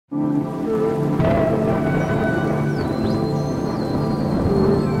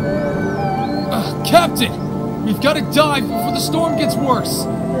Captain! We've got to dive before the storm gets worse!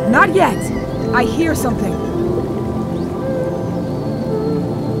 Not yet! I hear something.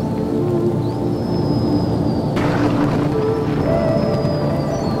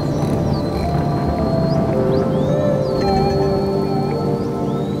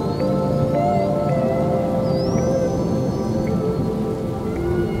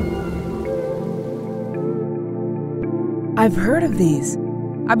 I've heard of these.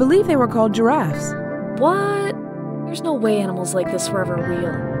 I believe they were called giraffes. What? There's no way animals like this were ever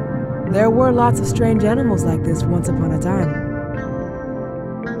real. There were lots of strange animals like this once upon a time.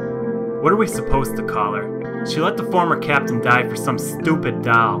 What are we supposed to call her? She let the former captain die for some stupid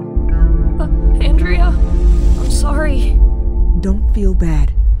doll. Andrea, I'm sorry. Don't feel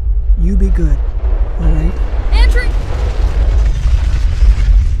bad. You be good, alright? Andrea!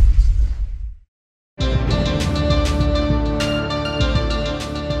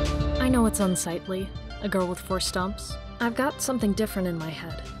 I know it's unsightly, a girl with 4 stumps. I've got something different in my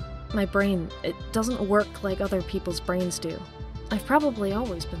head. My brain, it doesn't work like other people's brains do. I've probably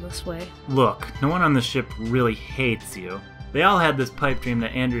always been this way. Look, no one on the ship really hates you. They all had this pipe dream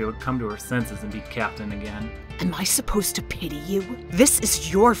that Andrea would come to her senses and be captain again. Am I supposed to pity you? This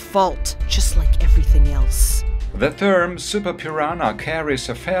is your fault, just like everything else. The term super piranha carries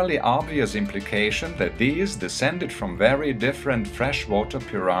a fairly obvious implication that these descended from very different freshwater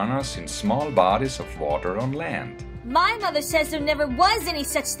piranhas in small bodies of water on land. My mother says there never was any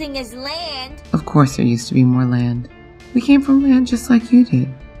such thing as land. Of course there used to be more land. We came from land just like you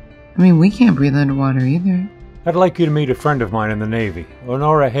did. I mean, we can't breathe underwater either. I'd like you to meet a friend of mine in the Navy,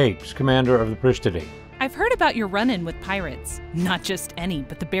 Onora Hakes, commander of the Pristidae. I've heard about your run-in with pirates. Not just any,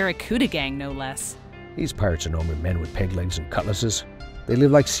 but the Barracuda gang, no less. These pirates are normally men with peg legs and cutlasses. They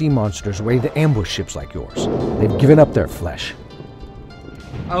live like sea monsters ready to ambush ships like yours. They've given up their flesh.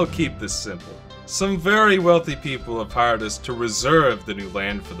 I'll keep this simple. Some very wealthy people have hired us to reserve the new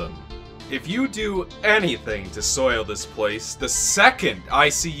land for them. If you do anything to soil this place, the second I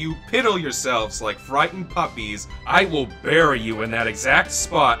see you piddle yourselves like frightened puppies, I will bury you in that exact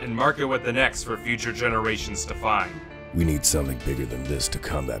spot and mark it with an X for future generations to find. We need something bigger than this to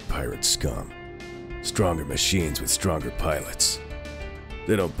combat pirate scum. Stronger machines with stronger pilots.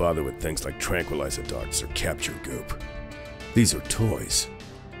 They don't bother with things like tranquilizer darts or capture goop. These are toys.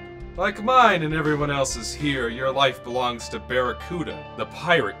 Like mine and everyone else's here, your life belongs to Barracuda, the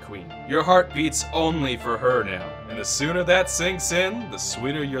pirate queen. Your heart beats only for her now, and the sooner that sinks in, the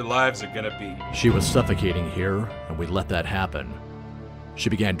sweeter your lives are gonna be. She was suffocating here, and we let that happen. She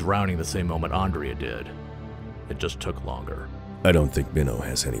began drowning the same moment Andrea did. It just took longer. I don't think Minnow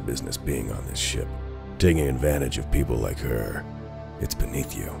has any business being on this ship. Taking advantage of people like her, it's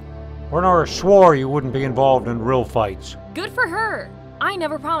beneath you. Onora swore you wouldn't be involved in real fights. Good for her! I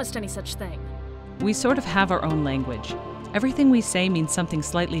never promised any such thing. We sort of have our own language. Everything we say means something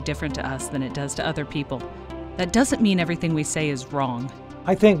slightly different to us than it does to other people. That doesn't mean everything we say is wrong.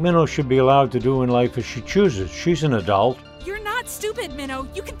 I think Minnow should be allowed to do in life as she chooses. She's an adult. You're not stupid, Minnow.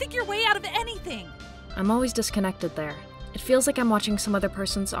 You can think your way out of anything. I'm always disconnected there. It feels like I'm watching some other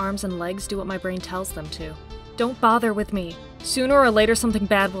person's arms and legs do what my brain tells them to. Don't bother with me. Sooner or later something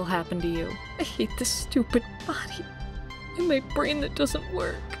bad will happen to you. I hate this stupid body. And my brain that doesn't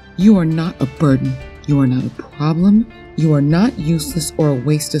work. You are not a burden. You are not a problem. You are not useless or a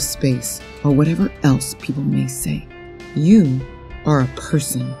waste of space, or whatever else people may say. You are a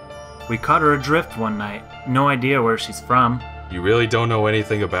person. We caught her adrift one night. No idea where she's from. You really don't know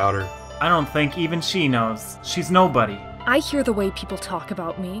anything about her? I don't think even she knows. She's nobody. I hear the way people talk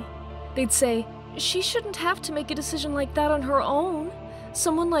about me. They'd say, she shouldn't have to make a decision like that on her own.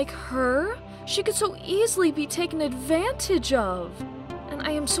 Someone like her? She could so easily be taken advantage of. And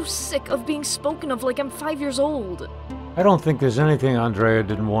I am so sick of being spoken of like I'm 5 years old. I don't think there's anything Andrea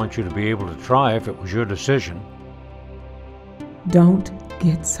didn't want you to be able to try if it was your decision. Don't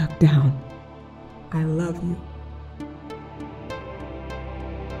get sucked down. I love you.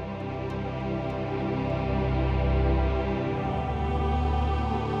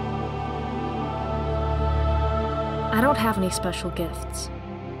 I don't have any special gifts.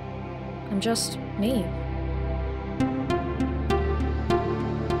 I'm just me.